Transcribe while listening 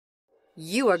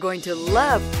You are going to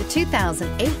love the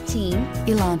 2018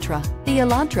 Elantra. The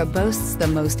Elantra boasts the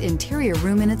most interior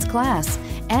room in its class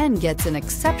and gets an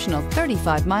exceptional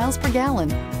 35 miles per gallon.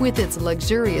 With its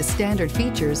luxurious standard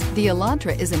features, the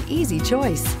Elantra is an easy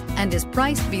choice and is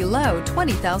priced below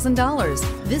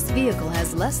 $20,000. This vehicle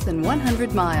has less than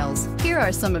 100 miles. Here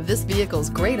are some of this vehicle's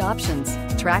great options: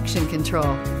 traction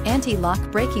control, anti-lock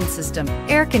braking system,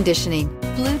 air conditioning,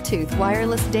 Bluetooth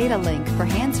wireless data link for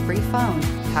hands-free phone,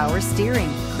 power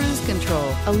steering, cruise control,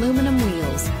 aluminum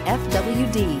wheels,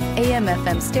 FWD,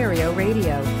 AM/FM stereo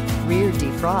radio, rear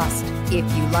defrost. If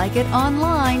you like it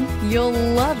online, you'll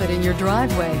love it in your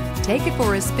driveway. Take it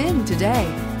for a spin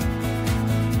today.